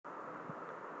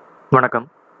வணக்கம்.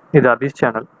 இது அபிஸ்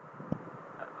சேனல்.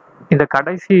 இந்த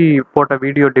கடைசி போட்ட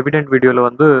டிவிடெண்ட் வீடியோவில்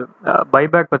வந்து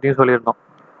பைபேக் பற்றியும் சொல்லியிருந்தோம்.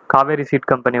 காவேரி சீட்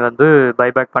கம்பெனி வந்து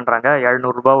பைபேக் பண்ணுறாங்க,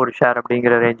 ₹700 ஒரு ஷேர்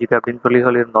அப்படிங்கிற ரேஞ்சுக்கு அப்படின்னு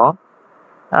சொல்லியிருந்தோம்.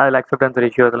 அதில் அக்செப்டன்ஸ்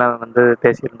ரேஷியோ இதெல்லாம் வந்து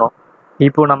பேசியிருந்தோம்.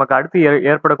 இப்போ நமக்கு அடுத்து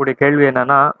ஏற்படக்கூடிய கேள்வி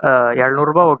என்னென்னா,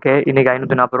 ₹700 ஓகே, இன்றைக்கி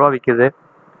 ₹540 விற்குது.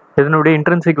 இதனுடைய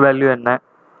இன்ட்ரின்சிக் வேல்யூ என்ன?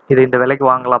 இது இந்த விலைக்கு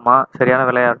வாங்கலாமா? சரியான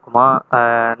விலையாக இருக்குமா?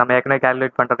 நம்ம ஏற்கனவே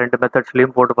கேல்குலேட் பண்ணுற 2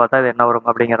 மெத்தட்ஸ்லையும் போட்டு பார்த்தா இது என்ன வரும்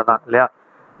அப்படிங்கிறதான் இல்லையா?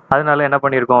 அதனால என்ன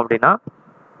பண்ணியிருக்கோம் அப்படின்னா,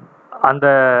 அந்த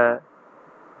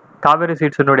Kaveri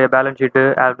சீட்ஸினுடைய balance sheet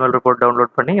annual report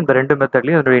download பண்ணி இந்த 2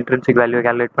 மெத்தட்லையும் இதனுடைய இன்ட்ரின்சிக் வேல்யூ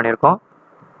கேல்குலேட் பண்ணியிருக்கோம்.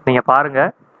 நீங்கள்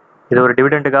பாருங்கள், இது ஒரு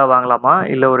டிவிடெண்டுக்காக வாங்கலாமா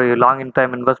இல்லை ஒரு லாங் இன்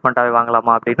டைம் இன்வெஸ்ட்மெண்ட்டாகவே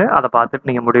வாங்கலாமா அப்படின்னு அதை பார்த்துட்டு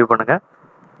நீங்கள் முடிவு பண்ணுங்கள்.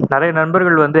 நிறைய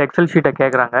நண்பர்கள் வந்து எக்ஸல் ஷீட்டை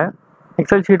கேட்குறாங்க.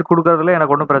 எக்ஸல் ஷீட் கொடுக்கறதுல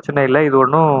எனக்கு ஒன்றும் பிரச்சனை இல்லை. இது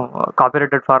ஒன்றும்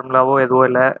காப்பிரைட்டட் ஃபார்முலாவோ எதுவோ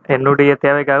இல்லை. என்னுடைய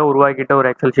தேவைக்காக உருவாக்கிட்ட ஒரு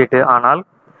எக்ஸல் ஷீட்டு. ஆனால்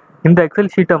இந்த எக்ஸல்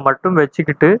ஷீட்டை மட்டும்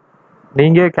வச்சுக்கிட்டு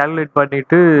நீங்கள் கேல்குலேட்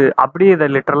பண்ணிவிட்டு அப்படியே இதை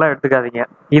லிட்டரலாக எடுத்துக்காதீங்க.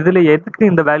 இதில் எதுக்கு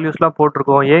இந்த வேல்யூஸ்லாம்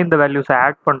போட்டிருக்கோம், ஏன் இந்த வேல்யூஸை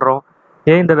ஆட் பண்ணுறோம்,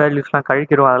 ஏன் இந்த வேல்யூஸ்லாம்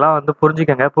கழிக்கிறோம், அதெல்லாம் வந்து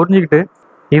புரிஞ்சுக்கங்க. புரிஞ்சுக்கிட்டு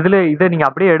இதை நீங்கள்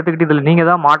அப்படியே எடுத்துக்கிட்டு இதில்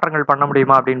நீங்கள் தான் மாற்றங்கள் பண்ண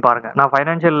முடியுமா அப்படின்னு பாருங்கள். நான்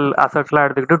ஃபைனான்ஷியல் அசட்ஸ்லாம்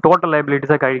எடுத்துக்கிட்டு டோட்டல்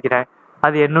லைபிலிட்டிஸை கழிக்கிறேன்.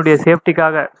 அது என்னுடைய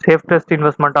சேஃப்டிக்காக, சேஃப்டஸ்ட்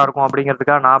இன்வெஸ்ட்மெண்ட்டாக இருக்கும்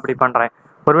அப்படிங்கிறதுக்காக நான் அப்படி பண்ணுறேன்.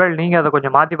 ஒருவேளை நீங்கள் அதை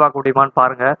கொஞ்சம் மாற்றி பார்க்க முடியுமான்னு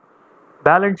பாருங்கள்.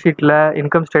 பேலன்ஸ் ஷீட்டில்,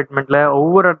 இன்கம் ஸ்டேட்மெண்ட்டில்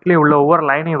ஒவ்வொரு இடத்துலையும் உள்ள ஒவ்வொரு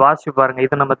லைனையும் வாசிச்சு பாருங்கள்.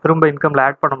 இதை நம்ம திரும்ப இன்கமில்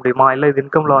ஆட் பண்ண முடியுமா, இல்லை இது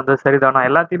இன்கமில் வந்து சரிதானா,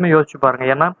 எல்லாத்தையுமே யோசிச்சு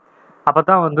பாருங்கள். ஏன்னா அப்போ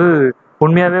தான் வந்து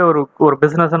உண்மையாகவே ஒரு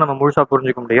பிஸ்னஸை நம்ம முழுசாக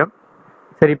புரிஞ்சிக்க முடியும்.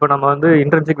 சரி, இப்போ நம்ம வந்து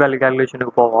இன்ட்ரின்சிக் வேல்யூ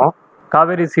கேல்குலேஷனுக்கு போவோம்.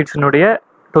 காவேரி சீட்ஸினுடைய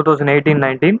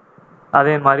 2018-19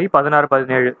 அதே மாதிரி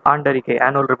 16-17 ஆண்டறிக்கை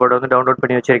ஆனுவல் ரிப்போர்ட் வந்து டவுன்லோட்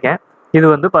பண்ணி வச்சுருக்கேன். இது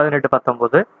வந்து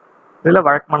 18-19. இதில்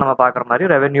வழக்கமாக நம்ம பார்க்குற மாதிரி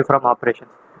ரெவென்யூ ஃப்ரம்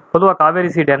ஆப்ரேஷன்ஸ். பொதுவாக காவேரி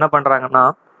சீட் என்ன பண்ணுறாங்கன்னா,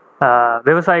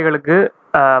 விவசாயிகளுக்கு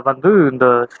வந்து இந்த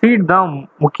சீட் தான்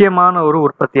முக்கியமான ஒரு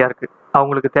உற்பத்தியாக இருக்குது.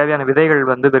 அவங்களுக்கு தேவையான விதைகள்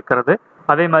வந்து விற்கிறது.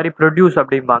 அதே மாதிரி ப்ரொடியூஸ்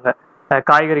அப்படிம்பாங்க.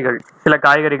 காய்கறிகள், சில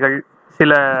காய்கறிகள்,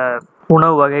 சில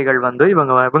உணவு வகைகள் வந்து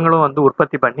இவங்களும் வந்து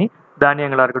உற்பத்தி பண்ணி,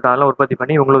 தானியங்களாக இருக்கட்டும் அதெல்லாம் உற்பத்தி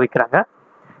பண்ணி இவங்களும் விற்கிறாங்க.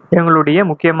 எங்களுடைய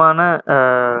முக்கியமான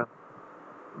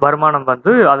வருமானம்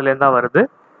வந்து அதுலேருந்து தான் வருது.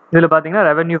 இதில் பார்த்தீங்கன்னா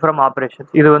ரெவென்யூ ஃப்ரம் ஆப்ரேஷன்ஸ்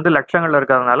இது வந்து லட்சங்களில்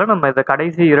இருக்கிறதுனால நம்ம இதை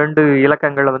கடைசி 2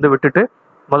 இலக்கங்களை வந்து விட்டுட்டு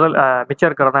மிச்சம்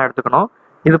இருக்கிறதான் எடுத்துக்கணும்.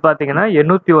 இது பார்த்தீங்கன்னா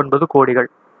 809 கோடிகள்.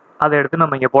 அதை எடுத்து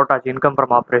நம்ம இங்கே போட்டாச்சு, இன்கம்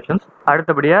ஃப்ரம் ஆப்ரேஷன்ஸ்.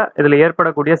 அடுத்தபடியாக இதில்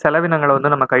ஏற்படக்கூடிய செலவினங்களை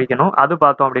வந்து நம்ம கழிக்கணும். அது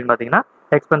பார்த்தோம் அப்படின்னு பார்த்தீங்கன்னா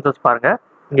எக்ஸ்பென்சஸ் பாருங்கள்,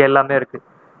 இங்கே எல்லாமே இருக்குது.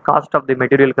 Cost of the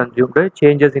material consumed,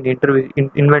 changes in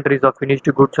inventories of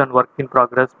finished goods and work in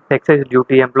progress, excise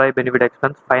duty, employee benefit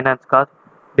expense, finance cost,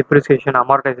 depreciation,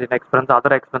 amortisation expense,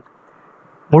 other expense.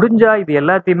 முடிஞ்சா இது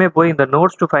எல்லாத்தையுமே போய் இந்த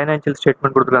நோட்ஸ் டு ஃபைனான்ஷியல்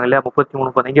ஸ்டேட்மெண்ட் கொடுத்துருக்காங்க இல்லையா,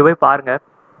 33 இங்கே போய் பாருங்கள்.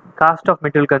 காஸ்ட் ஆஃப்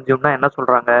மெட்டீரியல் கன்சியூம்னா என்ன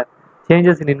சொல்கிறாங்க,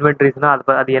 சேஞ்சஸ் இன் இன்வென்ட்ரிஸ்னா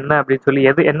அது என்ன அப்படின்னு சொல்லி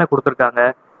என்ன கொடுத்துருக்காங்க,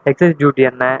 எக்ஸைஸ் டியூட்டி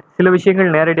என்ன, சில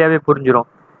விஷயங்கள் நேரடியாகவே புரிஞ்சிடும்.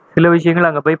 சில விஷயங்கள்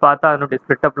அங்கே போய் பார்த்தா அதனுடைய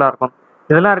ஸ்பிரிட்டப்லாம் இருக்கும்.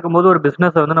 இதெல்லாம் இருக்கும்போது ஒரு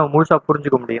பிஸ்னஸை வந்து நம்ம முழுசாக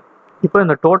புரிஞ்சுக்க முடியும். இப்போ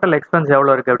இந்த டோட்டல் எக்ஸ்பென்ஸ்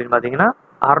எவ்வளோ இருக்குது அப்படின்னு பார்த்தீங்கன்னா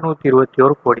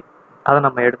 621 கோடி. அதை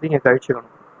நம்ம எடுத்து இங்கே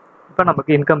கழிச்சுக்கணும். இப்போ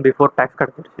நமக்கு இன்கம் பிஃபோர் டேக்ஸ்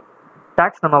கிடச்சிருச்சு.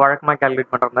 டேக்ஸ் நம்ம வழக்கமாக கேல்குலேட்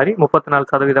பண்ணுற மாதிரி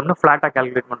 34% ஃப்ளாட்டாக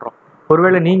கேல்குலேட் பண்ணுறோம்.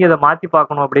 ஒருவேளை நீங்கள் இதை மாற்றி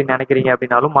பார்க்கணும் அப்படின்னு நினைக்கிறீங்க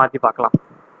அப்படின்னாலும் மாற்றி பார்க்கலாம்.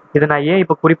 இதை நான் ஏன்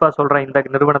இப்போ குறிப்பாக சொல்கிறேன் இந்த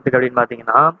நிறுவனத்துக்கு அப்படின்னு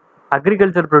பார்த்தீங்கன்னா,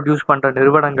 அக்ரிகல்ச்சர் ப்ரொடியூஸ் பண்ணுற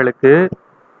நிறுவனங்களுக்கு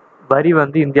வரி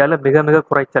வந்து இந்தியாவில் மிக மிக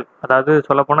குறைச்சல். அதாவது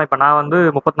சொல்லப்போனால் இப்போ நான் வந்து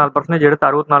 34% எடுத்து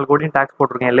 64 கோடின்னு டேக்ஸ்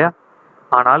போட்டிருக்கேன் இல்லையா.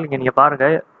 ஆனால் இங்கே நீங்கள்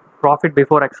பாருங்கள், ப்ராஃபிட்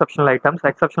பிஃபோர் எக்ஸப்ஷனல்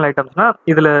ஐட்டம்ஸ்னால்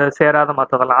இதில் சேராத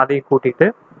மற்றதெல்லாம் அதையும் கூட்டிகிட்டு,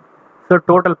 so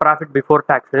total profit before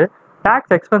tax.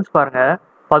 Tax expense பாருங்கள்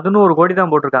 11 கோடி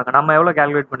தான் போட்டிருக்காங்க. நம்ம எவ்வளோ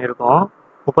கேல்குலேட் பண்ணியிருக்கோம்,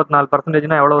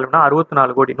 34%னா எவ்வளோ வரும்னா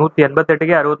 64 கோடி.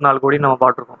 188க்கே 64 கோடி நம்ம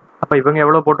போட்டிருக்கோம். அப்போ இவங்க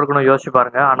எவ்வளோ போட்டிருக்கணும் யோசிச்சு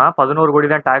பாருங்கள். ஆனால் 11 கோடி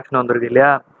தான் டேக்ஸ்னு வந்திருக்கு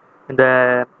இல்லையா. இந்த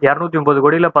 209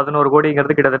 கோடியில் 11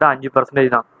 கோடிங்கிறது கிட்டத்தட்ட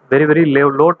 5% தான். வெரி வெரி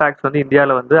லோ டேக்ஸ் வந்து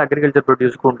இந்தியாவில் வந்து அக்ரிகல்ச்சர்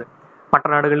ப்ரொடியூஸ்க்கு உண்டு. மற்ற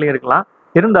நாடுகள்லையும் இருக்கலாம்.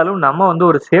 இருந்தாலும் நம்ம வந்து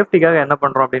ஒரு சேஃப்டிக்காக என்ன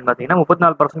பண்ணுறோம் அப்படின்னு பார்த்தீங்கன்னா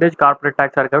 34% கார்பரேட்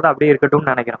டேக்ஸாக இருக்கிறது அப்படியே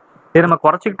இருக்கட்டும்னு நினைக்கிறோம். இது நம்ம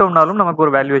குறைச்சிக்கிட்டோம்னாலும் நமக்கு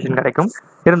ஒரு வேல்யூவேஷன் கிடைக்கும்.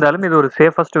 இருந்தாலும் இது ஒரு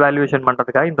சேஃபஸ்ட் வேல்யூவேஷன்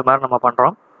பண்ணுறதுக்காக இந்த மாதிரி நம்ம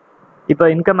பண்ணுறோம். இப்போ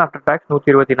இன்கம் ஆஃப்டர் டேக்ஸ்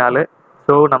 124.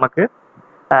 ஸோ நமக்கு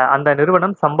அந்த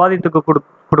நிறுவனம் சம்பாதித்துக்கு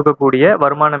கொடுக்கக்கூடிய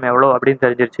வருமானம் எவ்வளோ அப்படின்னு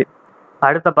தெரிஞ்சிருச்சு.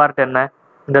 அடுத்த பார்ட் என்ன,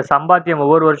 இந்த சம்பாத்தியம்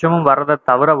ஒவ்வொரு வருஷமும் வர்றதை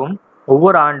தவிரவும்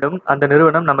ஒவ்வொரு ஆண்டும் அந்த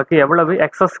நிறுவனம் நமக்கு எவ்வளவு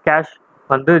எக்ஸஸ் கேஷ்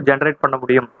வந்து ஜென்ரேட் பண்ண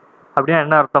முடியும் அப்படின்னா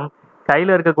என்ன அர்த்தம்,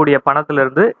 கையில் இருக்கக்கூடிய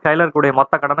பணத்திலிருந்து கையில் இருக்கக்கூடிய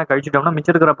மொத்த கடனை கழிச்சிட்டோம்னா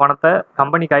மிச்சம் இருக்கிற பணத்தை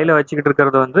கம்பெனி கையில் வச்சுக்கிட்டு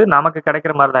இருக்கிறது வந்து நமக்கு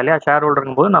கிடைக்கிற மாதிரி தான் இல்லையா. ஷேர்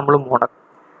ஹோல்டருங்கும் போது நம்மளும் ஓனர்.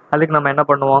 அதுக்கு நம்ம என்ன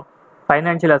பண்ணுவோம்,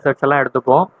 ஃபைனான்ஷியல் அசட்ஸ் எல்லாம்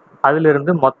எடுத்துப்போம்,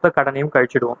 அதிலிருந்து மொத்த கடனையும்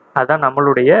கழிச்சிடுவோம். அதுதான்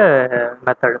நம்மளுடைய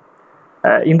மெத்தடு.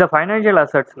 இந்த ஃபைனான்ஷியல்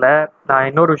அசட்ஸில் நான்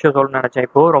இன்னொரு விஷயம் சொல்ல நினச்சேன்.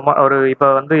 இப்போ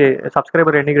வந்து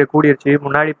சப்ஸ்கிரைபர் எண்ணிக்கை கூடிருச்சு.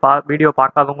 முன்னாடி வீடியோ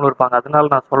பார்க்காதவங்களும் இருப்பாங்க,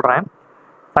 அதனால நான் சொல்கிறேன்.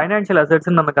 ஃபைனான்ஷியல்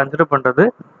அசெட்ஸ் நம்ம கன்சிடர் பண்ணுறது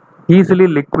ஈஸிலி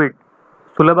லிக்விட்,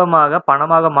 சுலபமாக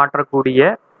பணமாக மாற்றக்கூடிய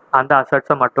அந்த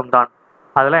அசெட்ஸை மட்டும்தான்.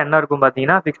 அதெல்லாம் என்ன இருக்கும்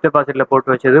பார்த்தீங்கன்னா, ஃபிக்ஸ்ட் டெபாசிட்டில் போட்டு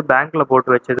வச்சது, பேங்க்கில் போட்டு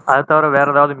வச்சது, அதை தவிர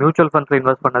வேறு ஏதாவது மியூச்சுவல் ஃபண்ட்ஸில்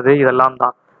இன்வெஸ்ட் பண்ணது, இதெல்லாம்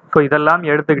தான். ஸோ இதெல்லாம்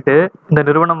எடுத்துக்கிட்டு இந்த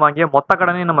நிறுவனம் வாங்கிய மொத்த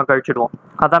கடனையும் நம்ம கழிச்சிடுவோம்.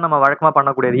 அதான் நம்ம வழக்கமாக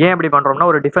பண்ணக்கூடியது. ஏன் இப்படி பண்ணுறோம்னா,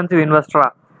 ஒரு டிஃபென்சிவ்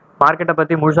இன்வெஸ்டராக மார்க்கெட்டை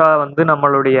பற்றி முழுசாக வந்து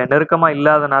நம்மளுடைய நெருக்கமாக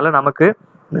இல்லாதனால, நமக்கு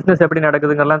பிஸ்னஸ் எப்படி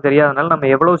நடக்குதுங்கெல்லாம் தெரியாதனால, நம்ம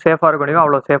எவ்வளோ சேஃபாக இருக்க முடியுமோ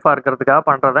அவ்வளோ சேஃபாக இருக்கிறதுக்காக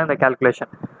பண்ணுறது தான் இந்த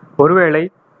கேல்குலேஷன். ஒருவேளை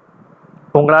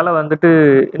உங்களால் வந்துட்டு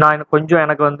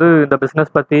எனக்கு வந்து இந்த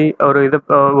பிஸ்னஸ் பற்றி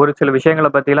ஒரு சில விஷயங்களை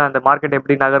பற்றிலாம், இந்த மார்க்கெட்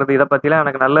எப்படி நகருது இதை பற்றிலாம்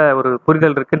எனக்கு நல்ல ஒரு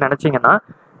புரிதல் இருக்குன்னு நினச்சிங்கன்னா,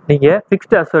 நீங்கள்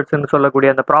ஃபிக்ஸ்டு அசெட்ஸ்ன்னு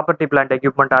சொல்லக்கூடிய அந்த ப்ராப்பர்ட்டி பிளான்ட்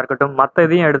எக்யூப்மெண்ட்டாக இருக்கட்டும், மற்ற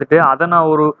இதையும் எடுத்துகிட்டு அதை நான்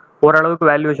ஓரளவுக்கு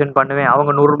வேல்யூவேஷன் பண்ணுவேன்.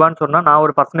 அவங்க 100 ரூபான்னு சொன்னால் நான்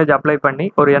ஒரு பர்சன்டேஜ் அப்ளை பண்ணி,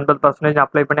 ஒரு 80%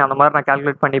 அப்ளை பண்ணி அந்த மாதிரி நான்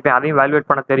கால்குலேட் பண்ணிப்பேன். அதையும் வேல்யூவேட்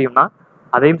பண்ண தெரியும்னா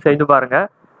அதையும் செய்து பாருங்கள்.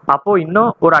 அப்போது இன்னும்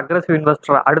ஒரு அக்ரெசிவ்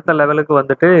இன்வெஸ்டர் அடுத்த லெவலுக்கு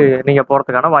வந்துட்டு நீங்கள்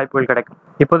போகிறதுக்கான வாய்ப்புகள் கிடைக்கும்.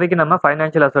 இப்போதைக்கு நம்ம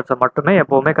ஃபைனான்ஷியல் அசெட்ஸை மட்டுமே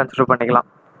எப்போவுமே கன்சிடர் பண்ணிக்கலாம்.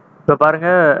 இப்போ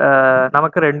பாருங்கள்,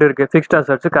 நமக்கு 2 இருக்குது, ஃபிக்ஸ்ட்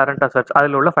அசெட்ஸ், கரண்ட் அசெட்ஸ்.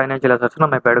 அதில் உள்ள ஃபைனான்ஷியல் அசெட்ஸ்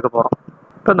நம்ம இப்போ எடுக்க போகிறோம்.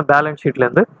 இப்போ இந்த பேலன்ஸ்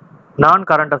ஷீட்லேருந்து நான்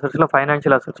கரண்ட் அசெட்ஸில்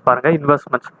ஃபைனான்ஷியல் அசெட்ஸ் பாருங்கள்,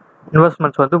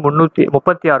 இன்வெஸ்ட்மெண்ட்ஸ் வந்து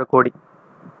 336 கோடி,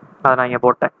 அதை நான் இங்கே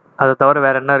போட்டேன். அதை தவிர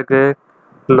வேறு என்ன இருக்குது,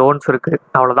 லோன்ஸ் இருக்குது,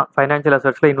 அவ்வளோதான். ஃபைனான்ஷியல்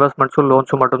அசெட்ஸில் இன்வெஸ்ட்மெண்ட்ஸும்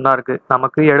லோன்ஸும் மட்டும்தான் இருக்குது,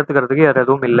 நமக்கு எடுத்துக்கிறதுக்கு வேறு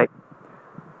எதுவும் இல்லை.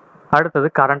 அடுத்தது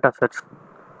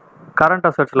கரண்ட்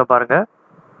அசெட்ஸில் பாருங்கள்,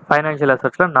 ஃபைனான்ஷியல்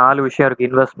அசெட்ஸில் 4 விஷயம் இருக்குது.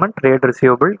 Investment, trade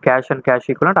receivable, cash and cash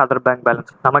equivalent, other bank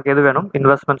balance. நமக்கு எது வேணும்?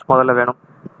 இன்வெஸ்ட்மெண்ட்ஸ் முதல்ல வேணும்,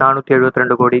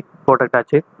 472 கோடி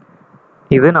போட்டுட்டாச்சு.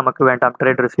 இது நமக்கு வேண்டாம்,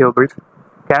 trade receivables.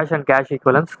 Cash and cash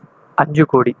equivalence 5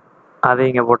 கோடி, அதை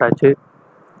இங்கே போட்டாச்சு.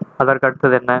 அதற்கு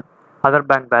அடுத்தது என்ன? அதர்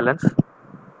பேங்க் பேலன்ஸ்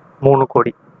 3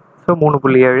 கோடி. ஸோ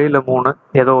 3.7 இல்லை 3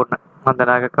 ஏதோ ஒன்று அந்த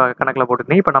கணக்கில்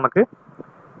போட்டுக்கிங்க. இப்போ நமக்கு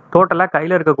டோட்டலாக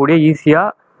கையில் இருக்கக்கூடிய ஈஸியாக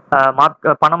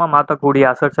பணமாக மாற்றக்கூடிய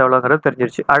அசெட்ஸ் எவ்வளோங்கிறது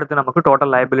தெரிஞ்சிருச்சு. அடுத்து நமக்கு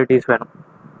டோட்டல் லைபிலிட்டிஸ் வேணும்.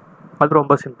 அது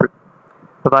ரொம்ப சிம்பிள்.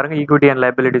 இப்போ பாருங்கள், ஈக்விட்டி அண்ட்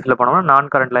லைபிலிட்டிஸில் போனோம்னா நான்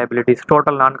கரண்ட் லைபிலிட்டிஸ்,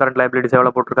 டோட்டல் நான் கரண்ட் லைபிலிட்டிஸ்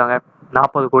எவ்வளோ போட்டிருக்காங்க?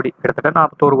 40 கோடி, கிட்டத்தட்ட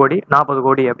 41 கோடி, 40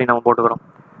 கோடி அப்படின்னு நம்ம போட்டுக்கிறோம்.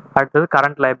 அடுத்தது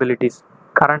current liabilities,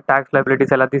 current tax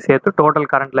liabilities எல்லாத்தையும் சேர்த்து டோட்டல்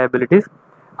கரண்ட் லைபிலிட்டிஸ்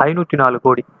 504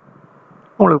 கோடி.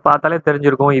 உங்களுக்கு பார்த்தாலே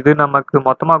தெரிஞ்சிருக்கும், இது நமக்கு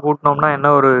மொத்தமாக கூட்டினோம்னா என்ன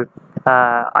ஒரு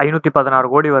 516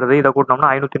 கோடி வருது. இதை கூட்டினோம்னா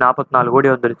 544 கோடி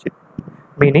வந்துருச்சு.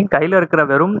 மீனிங் கையில் இருக்கிற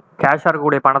வெறும் கேஷாக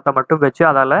இருக்கக்கூடிய பணத்தை மட்டும் வச்சு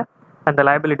அதால் அந்த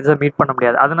லைபிலிட்டிஸை மீட் பண்ண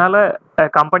முடியாது. அதனால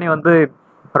கம்பெனி வந்து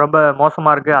ரொம்ப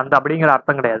மோசமாக இருக்குது அப்படிங்கிற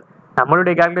அர்த்தம் கிடையாது.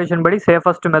 நம்மளுடைய கேல்குலேஷன் படி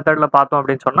சேஃபஸ்ட் மெத்தடில் பார்த்தோம்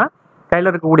அப்படின்னு சொன்னால், கையில்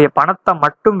இருக்கக்கூடிய பணத்தை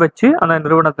மட்டும் வச்சு அந்த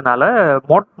நிறுவனத்தினால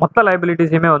மொத்த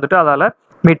லைபிலிட்டிஸையுமே வந்துட்டு அதால்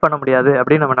மீட் பண்ண முடியாது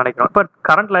அப்படின்னு நம்ம நினைக்கிறோம். இப்போ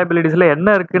கரண்ட் லைபிலிட்டிஸில்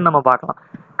என்ன இருக்குதுன்னு நம்ம பார்க்கலாம்.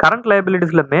 கரண்ட்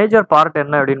லைபிலிட்டிஸில் மேஜர் பார்ட்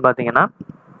என்ன அப்படின்னு பார்த்தீங்கன்னா,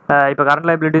 இப்போ கரண்ட்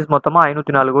லைபிலிட்டிஸ் மொத்தமாக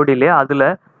 504 கோடி இல்லையா, அதில்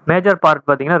மேஜர் பார்ட்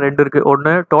பார்த்தீங்கன்னா 2 இருக்குது.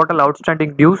 ஒன்று total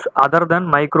outstanding டியூஸ் other then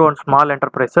micro and small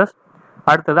enterprises,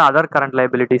 அடுத்தது அதர் கரண்ட்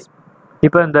லைபிலிட்டிஸ்.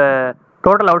 இப்போ இந்த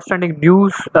total outstanding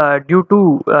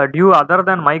due other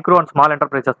then micro and small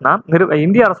என்டர்பிரைசஸ்னா,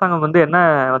 இந்திய அரசாங்கம் வந்து என்ன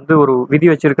வந்து ஒரு விதி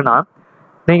வச்சிருக்குன்னா,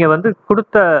 நீங்கள் வந்து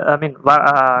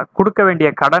கொடுக்க வேண்டிய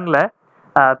கடனில்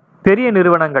பெரிய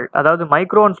நிறுவனங்கள், அதாவது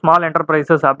மைக்ரோ அண்ட் ஸ்மால்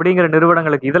என்டர்பிரைசஸ் அப்படிங்கிற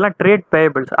நிறுவனங்களுக்கு, இதெல்லாம் ட்ரேட்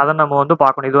பேயபிள்ஸ், அதை நம்ம வந்து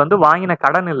பார்க்கணும். இது வந்து வாங்கின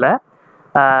கடன் இல்லை,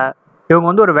 இவங்க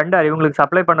வந்து ஒரு வெண்டார், இவங்களுக்கு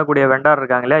சப்ளை பண்ணக்கூடிய வெண்டார்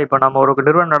இருக்காங்க இல்லையா. இப்போ நம்ம ஒரு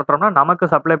நிறுவனம் நடத்துகிறோம்னா நமக்கு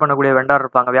சப்ளை பண்ணக்கூடிய வெண்டார்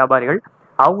இருப்பாங்க, வியாபாரிகள்.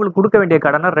 அவங்களுக்கு கொடுக்க வேண்டிய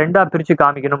கடனை 2ஆக பிரித்து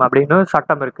காமிக்கணும் அப்படின்னு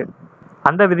சட்டம் இருக்குது.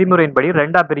 அந்த விதிமுறையின்படி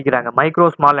 2ஆக பிரிக்கிறாங்க, மைக்ரோ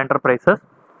ஸ்மால் என்டர்பிரைசஸ்,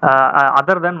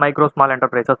 அதர் தென் micro small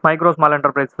enterprises. Micro small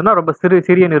என்டர்பிரைசஸ்னா ரொம்ப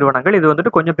சிறிய நிறுவனங்கள், இது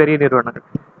வந்துட்டு கொஞ்சம் பெரிய நிறுவனங்கள்.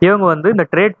 இவங்க வந்து இந்த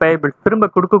ட்ரேட் பேயபிள்ஸ், திரும்ப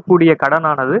கொடுக்கக்கூடிய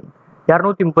கடனானது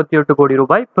 238 கோடி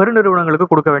ரூபாய்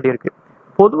பெருநிறுவனங்களுக்கு கொடுக்க வேண்டியிருக்கு.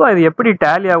 பொதுவாக இது எப்படி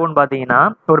டேலி ஆகும்னு பார்த்தீங்கன்னா,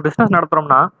 ஒரு பிஸ்னஸ்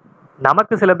நடத்துகிறோம்னா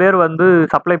நமக்கு சில பேர் வந்து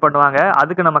சப்ளை பண்ணுவாங்க,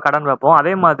 அதுக்கு நம்ம கடன் வைப்போம்.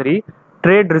 அதே மாதிரி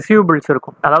ட்ரேட் ரிசீவபிள்ஸ்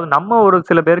இருக்கும், அதாவது நம்ம ஒரு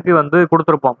சில பேருக்கு வந்து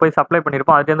கொடுத்துருப்போம், போய் சப்ளை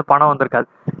பண்ணியிருப்போம், அதுலேருந்து பணம் வந்திருக்காது.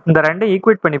 இந்த ரெண்டையும்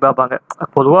ஈக்குவேட் பண்ணி பார்ப்பாங்க.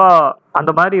 பொதுவாக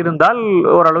அந்த மாதிரி இருந்தால்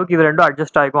ஓரளவுக்கு இது ரெண்டும்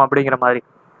அட்ஜஸ்ட் ஆகிக்கும் அப்படிங்கிற மாதிரி.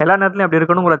 எல்லா நேரத்துலையும் அப்படி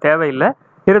இருக்கணுங்கிற தேவையில்லை.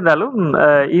 இருந்தாலும்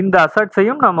இந்த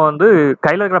அசட்ஸையும் நம்ம வந்து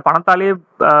கையில் இருக்கிற பணத்தாலேயே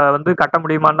வந்து கட்ட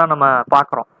முடியுமான்னு தான் நம்ம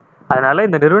பார்க்குறோம். அதனால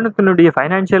இந்த நிறுவனத்தினுடைய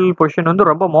ஃபைனான்ஷியல் பொசிஷன்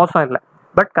வந்து ரொம்ப மோசம் இல்லை.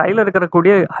 பட் கையில்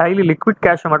இருக்கக்கூடிய ஹைலி லிக்விட்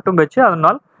கேஷை மட்டும் வச்சு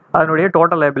அதனுடைய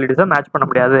டோட்டல் லைபிலிட்டிஸை மேட்ச் பண்ண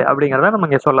முடியாது அப்படிங்கிறத நம்ம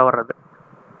இங்கே சொல்ல வர்றது.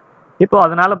 இப்போ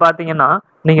அதனால பார்த்தீங்கன்னா,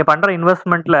 நீங்கள் பண்ணுற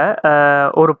இன்வெஸ்ட்மெண்ட்டில்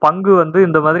ஒரு பங்கு வந்து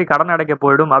இந்த மாதிரி கடன் அடைக்க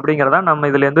போயிடும் அப்படிங்கிறத நம்ம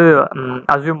இதுலேருந்து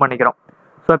அஸ்யூம் பண்ணிக்கிறோம்.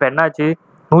 ஸோ இப்போ என்னாச்சு,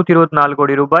 124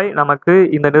 கோடி ரூபாய் நமக்கு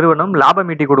இந்த நிறுவனம்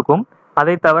லாபம் ஈட்டி கொடுக்கும்.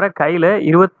 அதை தவிர கையில்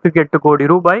 28 கோடி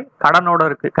ரூபாய் கடனோட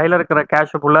இருக்குது. கையில் இருக்கிற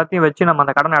கேஷை ஃபுல்லாத்தையும் வச்சு நம்ம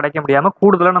அந்த கடனை அடைக்க முடியாமல்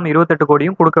கூடுதலாக நம்ம 28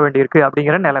 கோடியும் கொடுக்க வேண்டியிருக்கு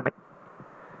அப்படிங்கிற நிலைமை.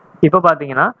 இப்போ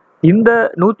பார்த்தீங்கன்னா, இந்த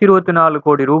 124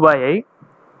 கோடி ரூபாயை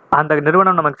அந்த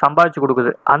நிறுவனம் நமக்கு சம்பாதிச்சு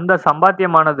கொடுக்குது. அந்த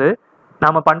சம்பாத்தியமானது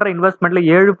நம்ம பண்ணுற இன்வெஸ்ட்மெண்ட்டில்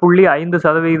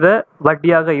 7.5%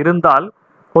 வட்டியாக இருந்தால்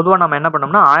பொதுவாக நம்ம என்ன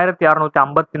பண்ணோம்னா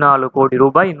 1654 கோடி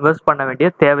ரூபாய் இன்வெஸ்ட் பண்ண வேண்டிய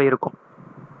தேவை இருக்கும்.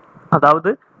 அதாவது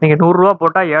நீங்கள் 100 ரூபா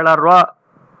போட்டால் 7,000 ரூபா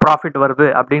ப்ராஃபிட் வருது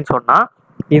அப்படின்னு சொன்னால்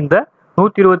இந்த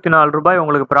 124 ரூபாய்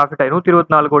உங்களுக்கு ப்ராஃபிட்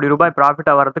 124 கோடி ரூபாய்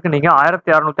ப்ராஃபிட்டாக வரதுக்கு நீங்கள்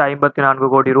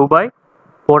 1654 கோடி ரூபாய்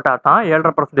போட்டால் தான்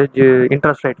 7.5%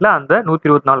 இன்ட்ரெஸ்ட் ரேட்டில் அந்த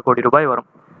 124 கோடி ரூபாய் வரும்.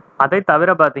 அதை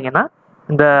தவிர பார்த்தீங்கன்னா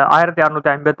இந்த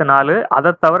 1654 அதை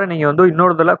தவிர நீங்கள் வந்து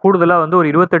இன்னொரு கூடுதலாக வந்து ஒரு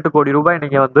 28 கோடி ரூபாய்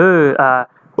நீங்கள் வந்து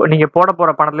நீங்கள் போட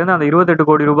போகிற பணத்துலேருந்து அந்த 28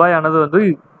 கோடி ரூபாயானது வந்து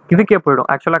இதுக்கே போயிடும்,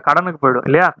 ஆக்சுவலாக கடனுக்கு போயிடும்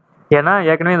இல்லையா? ஏன்னா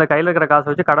ஏற்கனவே இந்த கையில் இருக்கிற காசை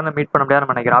வச்சு கடனை மீட் பண்ண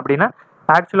முடியாதுன்னு நினைக்கிறேன். அப்படின்னா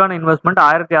ஆக்சுவலான இன்வெஸ்ட்மெண்ட்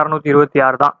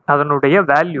 1626 தான் அதனுடைய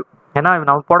வேல்யூ. ஏன்னா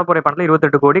நம்ம போட போகிற பணத்தில்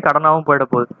 28 கோடி கடனாகவும் போயிட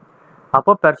போகுது.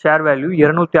 அப்போ பெர் ஷேர் வேல்யூ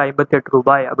 258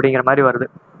 ரூபாய் அப்படிங்கிற மாதிரி வருது.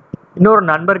 இன்னொரு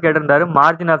நண்பர் கேட்டிருந்தாரு,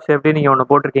 மார்ஜின் ஆஃப் சேஃப்டி நீங்கள் ஒன்று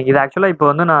போட்டிருக்கீங்க. இது ஆக்சுவலாக இப்போ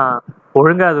வந்து நான்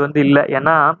ஒழுங்காக அது வந்து இல்லை.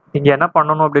 ஏன்னா இங்கே என்ன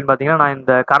பண்ணணும் அப்படின்னு பார்த்தீங்கன்னா, நான்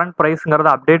இந்த கரண்ட் ப்ரைஸுங்கிறத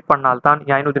அப்டேட் பண்ணால்தான்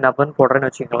 540 போடுறேன்னு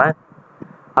வச்சுக்கங்களேன்.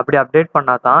 அப்படி அப்டேட்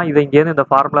பண்ணால் தான் இதை இங்கேருந்து இந்த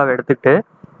ஃபார்முலாவை எடுத்துக்கிட்டு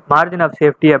மார்ஜின் ஆஃப்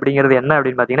சேஃப்டி அப்படிங்கிறது என்ன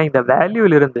அப்படின்னு பார்த்தீங்கன்னா, இந்த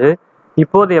வேல்யூவிலிருந்து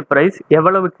இப்போதைய ப்ரைஸ்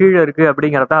எவ்வளவு கீழே இருக்குது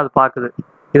அப்படிங்கிறத அது பார்க்குது.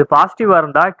 இது பாசிட்டிவாக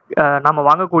இருந்தால் நம்ம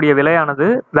வாங்கக்கூடிய விலையானது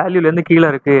வேல்யூலேருந்து கீழே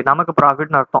இருக்குது, நமக்கு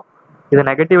ப்ராஃபிட்னு அர்த்தம். இது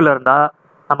நெகட்டிவில் இருந்தால்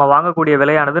நம்ம வாங்கக்கூடிய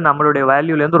விலையானது நம்மளுடைய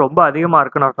வேல்யூலேருந்து ரொம்ப அதிகமாக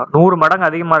இருக்குன்னு அர்த்தம். 100 மடங்கு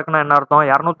அதிகமாக இருக்குன்னா என்ன அர்த்தம்?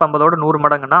 250ஓட 100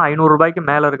 மடங்குன்னா 500 ரூபாய்க்கு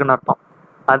மேலே இருக்குன்னு அர்த்தம்.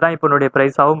 அதுதான் இப்போ என்னுடைய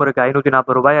ப்ரைஸாகவும் இருக்குது.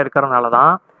 540 ரூபாய் இருக்கிறதுனால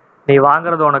தான் நீ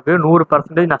வாங்குறது உனக்கு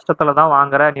 100% நஷ்டத்தில் தான்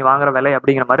வாங்குற, நீ வாங்குற விலை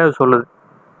அப்படிங்கிற மாதிரி அது சொல்லுது.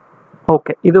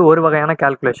 ஓகே, இது ஒரு வகையான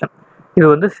கால்குலேஷன். இது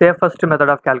வந்து சேஃபஸ்ட்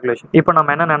மெத்தட் ஆஃப் கால்குலேஷன். இப்போ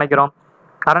நம்ம என்ன நினைக்கிறோம்,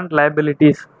 கரண்ட்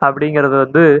லைபிலிட்டிஸ் அப்படிங்கிறது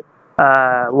வந்து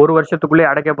ஒரு வருஷத்துக்குள்ளே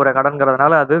அடைக்க போகிற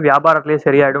கடன்கிறதுனால அது வியாபாரத்திலே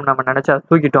சரியாயிடும் நம்ம நினச்சி அதை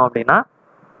தூக்கிட்டோம் அப்படின்னா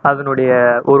அதனுடைய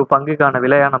ஒரு பங்குக்கான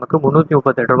விலையாக நமக்கு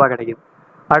 338 ரூபாய் கிடைக்குது.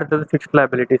 அடுத்தது ஃபிக்ஸ்ட்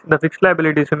லைபிலிட்டிஸ். இந்த ஃபிக்ஸ்ட்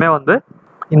லைபிலிட்டிஸுமே வந்து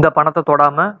இந்த பணத்தை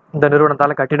தொடாமல் இந்த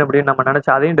நிறுவனத்தால் கட்டின அப்படின்னு நம்ம நினச்சி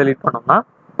அதையும் டெலீட் பண்ணோம்னா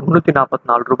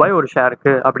 344 ரூபாய் ஒரு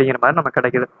ஷேருக்கு அப்படிங்கிற மாதிரி நமக்கு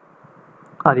கிடைக்குது.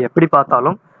 அது எப்படி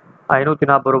பார்த்தாலும்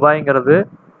 540 ரூபாய்ங்கிறது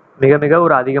மிக மிக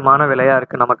ஒரு அதிகமான விலையாக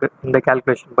இருக்குது நமக்கு இந்த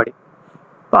கால்குலேஷன் படி.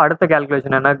 இப்போ அடுத்த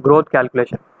கால்குலேஷன் என்ன, க்ரோத்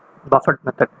கால்குலேஷன், பஃபட்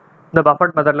மெத்தட். இந்த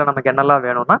பஃபட் மெத்தடில் நமக்கு என்னெல்லாம்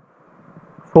வேணும்னா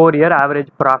 4 இயர் ஆவரேஜ்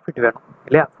ப்ராஃபிட் வேணும்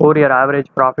இல்லையா? 4 இயர் ஆவரேஜ்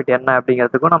ப்ராஃபிட் என்ன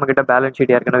அப்படிங்கிறதுக்கும் நம்மக்கிட்ட பேலன்ஸ்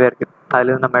ஷீட் ஏற்கனவே இருக்குது,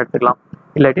 அதுலேருந்து நம்ம எடுத்துக்கலாம்.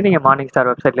 இல்லாட்டி நீங்கள் மார்னிங் ஸ்டார்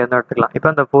வெப்சைட்லேருந்து எடுத்துக்கலாம். இப்போ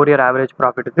இந்த 4 இயர் ஆவரேஜ்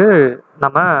ப்ராஃபிட்டுக்கு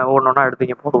நம்ம ஒன்றா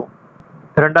எடுத்துங்க போடுவோம்.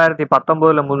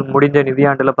 2019 முடிஞ்ச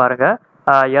நிதியாண்டில் பாருங்கள்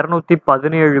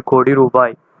 217 கோடி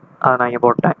ரூபாய் அதை நான் இங்கே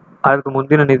போட்டேன். அதுக்கு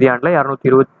முந்தின நிதியாண்டில்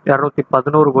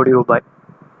 211 கோடி ரூபாய்.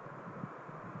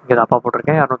 இங்கே தப்பா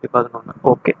போட்டிருக்கேன், 211.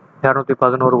 ஓகே,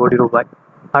 211 கோடி ரூபாய்.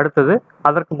 அடுத்தது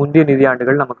அதற்கு முந்தைய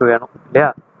நிதியாண்டுகள் நமக்கு வேணும் இல்லையா?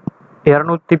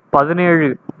 217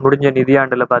 முடிஞ்ச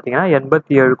நிதியாண்டில் பார்த்தீங்கன்னா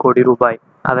 87 கோடி ரூபாய்,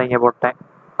 அதை இங்கே போட்டேன்.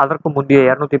 அதற்கு முந்தைய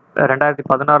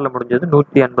 2016 முடிஞ்சது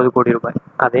 180 கோடி ரூபாய்,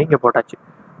 அதை இங்கே போட்டாச்சு.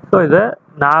 ஸோ இதை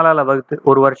 4ஆல் வகுத்து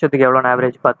ஒரு வருஷத்துக்கு எவ்வளோ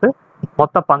ஆவரேஜ் பார்த்து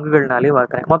மொத்த பங்குகள்னாலேயும்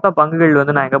வளர்க்குறேன். மொத்த பங்குகள்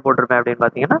வந்து நான் எங்கே போட்டிருப்பேன் அப்படின்னு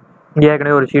பார்த்தீங்கன்னா, இங்கே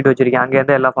ஏற்கனவே ஒரு ஷீட் வச்சிருக்கேன்,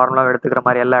 அங்கேருந்து எல்லா ஃபார்முலாவும் எடுத்துக்கிற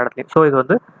மாதிரி எல்லா இடத்துலையும். ஸோ இது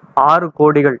வந்து 6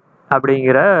 கோடிகள்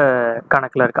அப்படிங்கிற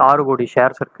கணக்கில் இருக்குது, 6 கோடி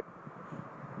ஷேர்ஸ் இருக்குது.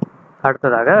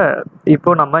 அடுத்ததாக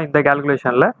இப்போ நம்ம இந்த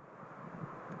கால்குலேஷனில்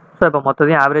ஸோ இப்போ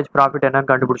மொத்தத்தையும் ஆவரேஜ் ப்ராஃபிட் என்னன்னு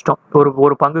கண்டுபிடிச்சிட்டோம்.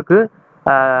 ஒரு பங்குக்கு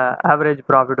ஆவரேஜ்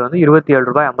ப்ராஃபிட் வந்து 27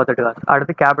 ரூபாய் 58 காசு.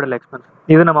 அடுத்து கேபிட்டல் எக்ஸ்பென்ஸ்,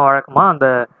 இது நம்ம வழக்கமாக அந்த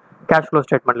கேஷ் ஃப்ளோ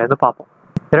ஸ்டேட்மெண்ட்லேருந்து பார்ப்போம்.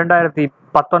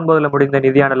 2019 முடிந்த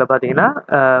நிதியாண்டில் பார்த்தீங்கன்னா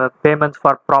payments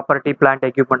for property plant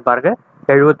equipment பாருங்கள்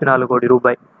 74 கோடி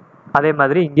ரூபாய். அதே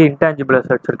மாதிரி இங்கே இன்டான்ஜிபிள்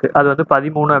அசெட்ஸ் இருக்குது, அது வந்து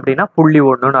 13 அப்படின்னா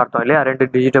 0.1ன்னு அர்த்தம் இல்லையா? 2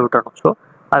 டிஜிட்டை விட்டுறணும். ஸோ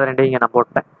அது ரெண்டையும் இங்கே நான்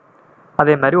போட்டேன்.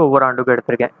 அதே மாதிரி ஒவ்வொரு ஆண்டுக்கும்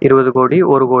எடுத்திருக்கேன். 20 கோடி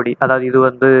 1 கோடி, அதாவது இது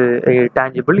வந்து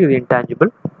டேஞ்சிபிள், இது இன்டான்ஜிபிள்,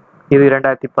 இது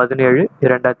 2017, இது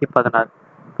 2016.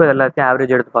 இப்போ எல்லாத்தையும்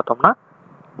ஆவரேஜ் எடுத்து பார்த்தோம்னா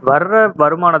வர்ற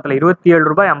வருமானத்தில் 27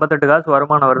 ரூபாய் 58 காசு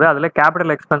வருமானம் வருது. அதில்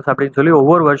கேபிட்டல் எக்ஸ்பென்ஸ் அப்படின்னு சொல்லி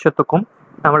ஒவ்வொரு வருஷத்துக்கும்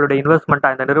நம்மளுடைய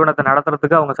இன்வெஸ்ட்மெண்ட்டாக இந்த நிறுவனத்தை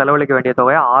நடத்துறதுக்கு அவங்க செலவழிக்க வேண்டிய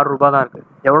தொகை 6 ரூபாய் தான் இருக்குது.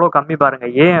 எவ்வளோ கம்மி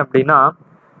பாருங்கள். ஏன் அப்படின்னா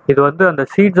இது வந்து அந்த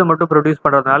சீட்ஸை மட்டும் ப்ரொடியூஸ்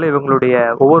பண்ணுறதுனால இவங்களுடைய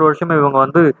ஒவ்வொரு வருஷமும் இவங்க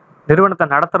வந்து நிறுவனத்தை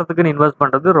நடத்துறதுக்குன்னு இன்வெஸ்ட்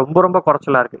பண்ணுறது ரொம்ப ரொம்ப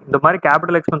குறைச்சலாக இருக்குது. இந்த மாதிரி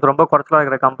கேபிட்டல் எக்ஸ்பென்ஸ் ரொம்ப குறைச்சலாக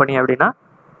இருக்கிற கம்பெனி அப்படின்னா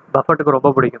பஃபட்டுக்கு ரொம்ப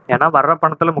பிடிக்கும். ஏன்னா வர்ற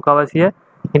பணத்தில் முக்கால்வாசியை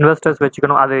இன்வெஸ்டர்ஸ்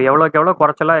வச்சுக்கணும். அது எவ்வளோக்கு எவ்வளோ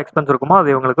குறைச்சலாக எக்ஸ்பென்ஸ் இருக்குமோ அது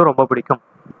இவங்களுக்கு ரொம்ப பிடிக்கும்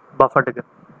பஃபட்டுக்கு.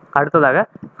 அடுத்ததாக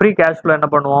ஃப்ரீ கேஷ் ஃப்ளோ என்ன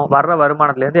பண்ணுவோம், வர்ற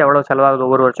வருமானத்துலேருந்து எவ்வளோ செலவாகுது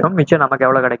ஒவ்வொரு வருஷமும், மிச்சம் நமக்கு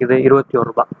எவ்வளோ கிடைக்குது 21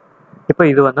 ரூபாய். இப்போ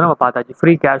இது வந்து நம்ம பார்த்தாச்சு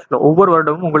ஃப்ரீ கேஷ் ஃப்ளோ. ஒவ்வொரு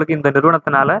வருடமும் உங்களுக்கு இந்த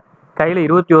நிறுவனத்தினால கையில்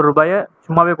 21 ரூபாயை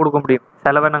சும்மாவே கொடுக்க முடியும்,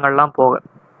 செலவினங்கள்லாம் போக.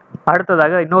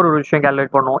 அடுத்ததாக இன்னொரு விஷயம்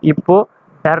கால்குலேட் பண்ணுவோம். இப்போது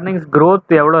எர்னிங்ஸ்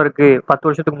க்ரோத் எவ்வளோ இருக்குது 10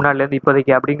 வருஷத்துக்கு முன்னாடிலேருந்து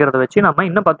இப்போதைக்கு அப்படிங்கிறத வச்சு நம்ம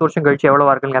இன்னும் 10 வருஷம் கழிச்சு எவ்வளோ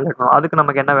இருக்குன்னு கால்குலேட் பண்ணுவோம். அதுக்கு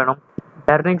நமக்கு என்ன வேணும்,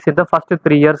 எர்னிங்ஸ் இந்த ஃபர்ஸ்ட்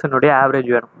 3 இயர்ஸ் ஆவரேஜ்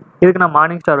வேணும். இதுக்கு நான்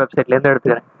மார்னிங் ஸ்டார் வெப்சைட்லேருந்து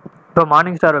எடுத்துக்கிறேன். இப்போ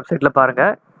மார்னிங் ஸ்டார் வெப்சைட்டில்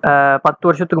பாருங்கள் 10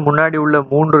 வருஷத்துக்கு முன்னாடி உள்ள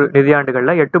 3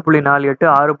 நிதியாண்டுகளில் 8.48,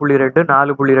 6.2,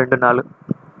 4.24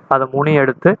 அதை 3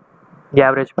 எடுத்து இங்கே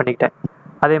ஆவரேஜ் பண்ணிக்கிட்டேன்.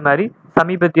 அதே மாதிரி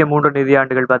சமீபத்திய 3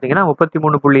 நிதியாண்டுகள் பார்த்தீங்கன்னா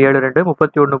 33.72,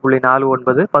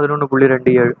 31.49,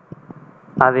 11.27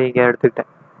 அதை இங்கே எடுத்துக்கிட்டேன்.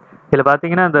 இதில்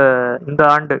பார்த்தீங்கன்னா இந்த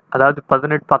ஆண்டு அதாவது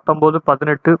 18, 19,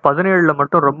 18, 17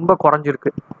 மட்டும் ரொம்ப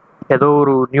குறைஞ்சிருக்கு. ஏதோ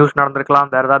ஒரு நியூஸ்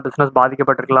நடந்திருக்கலாம், வேறு ஏதாவது பிஸ்னஸ்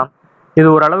பாதிக்கப்பட்டிருக்கலாம். இது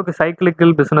ஓரளவுக்கு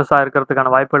சைக்கிளிக்கல் பிஸ்னஸாக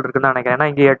இருக்கிறதுக்கான வாய்ப்புகள் இருக்குன்னு தான் நினைக்கிறேன். ஏன்னா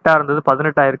இங்கே 8 இருந்தது,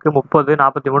 18 ஆயிருக்கு, 30,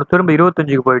 43, திரும்ப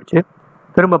 25க்கு போயிடுச்சு,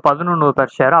 திரும்ப 11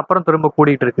 பெர் ஷேர், அப்புறம் திரும்ப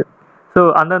கூட்டிகிட்டு இருக்கு. ஸோ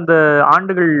அந்தந்த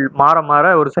ஆண்டுகள் மாற மாற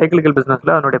ஒரு சைக்கிளிக்கல்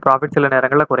பிஸ்னஸில் அதனுடைய ப்ராஃபிட் சில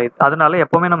நேரங்களில் குறையுது. அதனால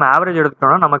எப்போவுமே நம்ம ஆவரேஜ்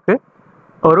எடுத்துட்டோம்னா நமக்கு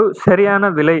ஒரு சரியான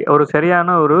விலை, ஒரு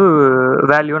சரியான ஒரு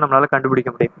வேல்யூ நம்மளால் கண்டுபிடிக்க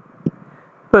முடியும்.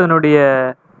 இப்போ இதனுடைய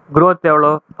growth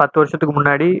எவ்வளோ, 10 வருஷத்துக்கு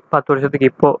முன்னாடி, 10 வருஷத்துக்கு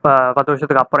இப்போ, 10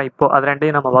 வருஷத்துக்கு அப்புறம் இப்போ, அது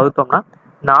ரெண்டையும் நம்ம வகுத்தோம்னா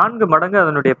 4 மடங்கு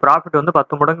அதனுடைய ப்ராஃபிட் வந்து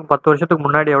 10 மடங்கு 10 வருஷத்துக்கு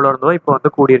முன்னாடி எவ்வளோ இருந்தோ இப்போ வந்து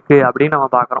கூடியிருக்கு அப்படின்னு நம்ம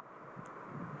பார்க்குறோம்.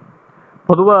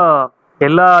 பொதுவாக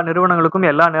எல்லா நிறுவனங்களுக்கும்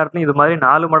எல்லா நேரத்துலையும் இது மாதிரி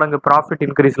 4 மடங்கு ப்ராஃபிட்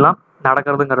இன்க்ரீஸ்லாம்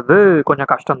நடக்கிறதுங்கிறது கொஞ்சம்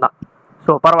கஷ்டம்தான்.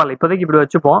 ஸோ பரவாயில்ல, இப்போதைக்கு இப்படி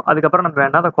வச்சுப்போம், அதுக்கப்புறம் நம்ம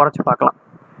வேணால் அதை குறைச்சி பார்க்கலாம்.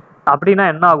 அப்படின்னா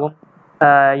என்ன ஆகும்,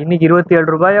 இன்னைக்கு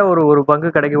 27 ரூபாயா ஒரு பங்கு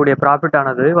கிடைக்கக்கூடிய ப்ராஃபிட்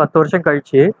ஆனது 10 வருஷம்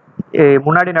கழிச்சு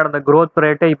முன்னாடி நடந்த growth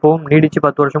ரேட்டை இப்போவும் நீடிச்சு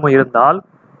 10 வருஷமும் இருந்தால்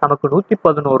நமக்கு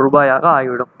 111 ரூபாயாக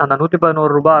ஆகிவிடும். அந்த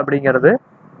 111 ரூபாய் அப்படிங்கிறது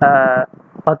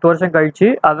 10 வருஷம் கழிச்சு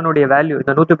அதனுடைய வேல்யூ,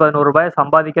 இந்த 111 ரூபாயை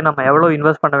சம்பாதிக்க நம்ம எவ்வளோ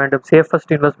இன்வெஸ்ட் பண்ண வேண்டும்,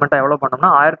 சேஃபஸ்ட் இன்வெஸ்ட்மெண்ட்டாக எவ்வளோ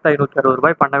பண்ணோம்னா 1560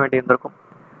 ரூபாய் பண்ண வேண்டியிருந்திருக்கும்.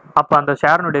 அப்போ அந்த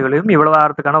ஷேர்னுடைய விலையும் இவ்வளோ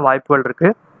ஆகிறதுக்கான வாய்ப்புகள்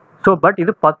இருக்குது. ஸோ பட்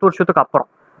இது 10 வருஷத்துக்கு அப்புறம்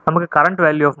நமக்கு கரண்ட்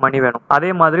வேல்யூ ஆஃப் மணி வேணும். அதே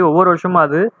மாதிரி ஒவ்வொரு வருஷமும்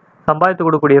அது சம்பாதித்து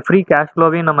கொடுக்கக்கூடிய ஃப்ரீ கேஷ்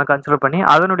ஃப்ளோவையும் நம்ம கன்சிடர் பண்ணி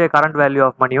அதனுடைய கரண்ட் வேல்யூ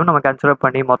ஆஃப் மணியும் நம்ம கன்சிடர்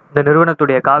பண்ணி இந்த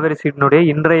நிறுவனத்துடைய காவேரி சீடினுடைய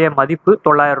இன்றைய மதிப்பு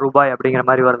 900 ரூபாய் அப்படிங்கிற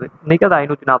மாதிரி வருது. இன்னைக்கு அது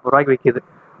 540 ரூபாய்க்கு விற்கிது.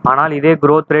 ஆனால் இதே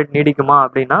growth ரேட் நீடிக்குமா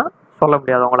அப்படின்னா சொல்ல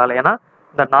முடியாது உங்களால். ஏன்னா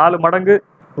இந்த 4 மடங்கு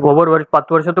ஒவ்வொரு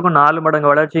 10 வருஷத்துக்கும் 4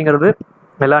 மடங்கு வளர்ச்சிங்கிறது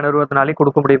எல்லா நிறுவனத்தினாலையும்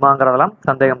கொடுக்க முடியுமாங்கிறதெல்லாம்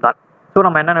சந்தேகம் தான். ஸோ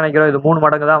நம்ம என்ன நினைக்கிறோம், இது 3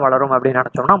 மடங்கு தான் வளரும் அப்படின்னு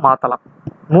நினச்சோம்னா மாற்றலாம்.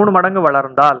 3 மடங்கு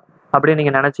வளர்ந்தால் அப்படின்னு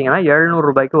நீங்கள் நினச்சிங்கன்னா 700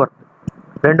 ரூபாய்க்கு வருது.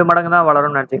 2 மடங்கு தான்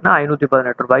வளரும்னு நினச்சிங்கன்னா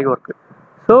 518 ரூபாய்க்கு வருது.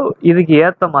 ஸோ இதுக்கு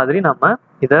ஏற்ற மாதிரி நம்ம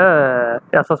இதை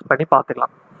அசஸ் பண்ணி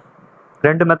பார்த்துக்கலாம்.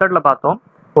 2 மெத்தடில் பார்த்தோம்.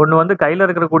 ஒன்று வந்து கையில்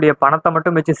இருக்கக்கூடிய பணத்தை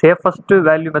மட்டும் வச்சு சேஃபஸ்ட்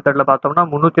வேல்யூ மெத்தடில் பார்த்தோம்னா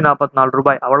 344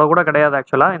 ரூபாய், அவ்வளோ கூட கிடையாது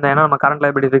ஆக்சுவலாக. இந்த ஏன்னா நம்ம கரண்ட்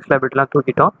லைபிலிட்டி, ஃபிக்ஸ் லைபிலிட்டிலாம்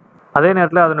தூக்கிட்டோம். அதே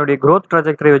நேரத்தில் அதனுடைய growth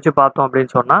trajectory வச்சு பார்த்தோம்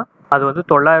அப்படின்னு சொன்னால் அது வந்து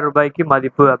 900 ரூபாய்க்கு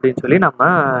மதிப்பு அப்படின்னு சொல்லி நம்ம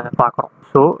பார்க்குறோம்.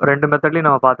 ஸோ 2 மெத்தட்லையும்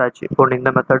நம்ம பார்த்தாச்சு. ஒன்று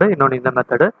இந்த மெத்தடு, இன்னொன்று இந்த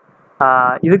மெத்தடு.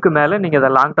 இதுக்கு மேலே நீங்கள் இதை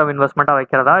லாங் டேர்ம் இன்வெஸ்ட்மெண்ட்டாக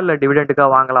வைக்கிறதா, இல்லை டிவிடெண்டுக்காக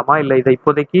வாங்கலாமா, இல்லை இதை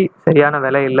இப்போதைக்கு சரியான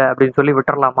விலை இல்லை அப்படின்னு சொல்லி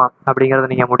விட்டுறலாமா அப்படிங்கிறத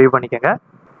நீங்கள் முடிவு பண்ணிக்கோங்க.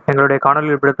 எங்களுடைய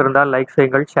காணொலி பிடித்திருந்தால் லைக்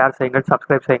செய்யுங்கள், ஷேர் செய்யுங்கள்,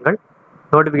 சப்ஸ்கிரைப் செய்யுங்கள்.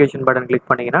 நோட்டிஃபிகேஷன் பட்டன் கிளிக்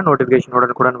பண்ணிங்கன்னா நோட்டிஃபிகேஷன்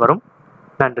உடனுக்குடன் வரும்.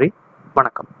 நன்றி,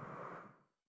 வணக்கம்.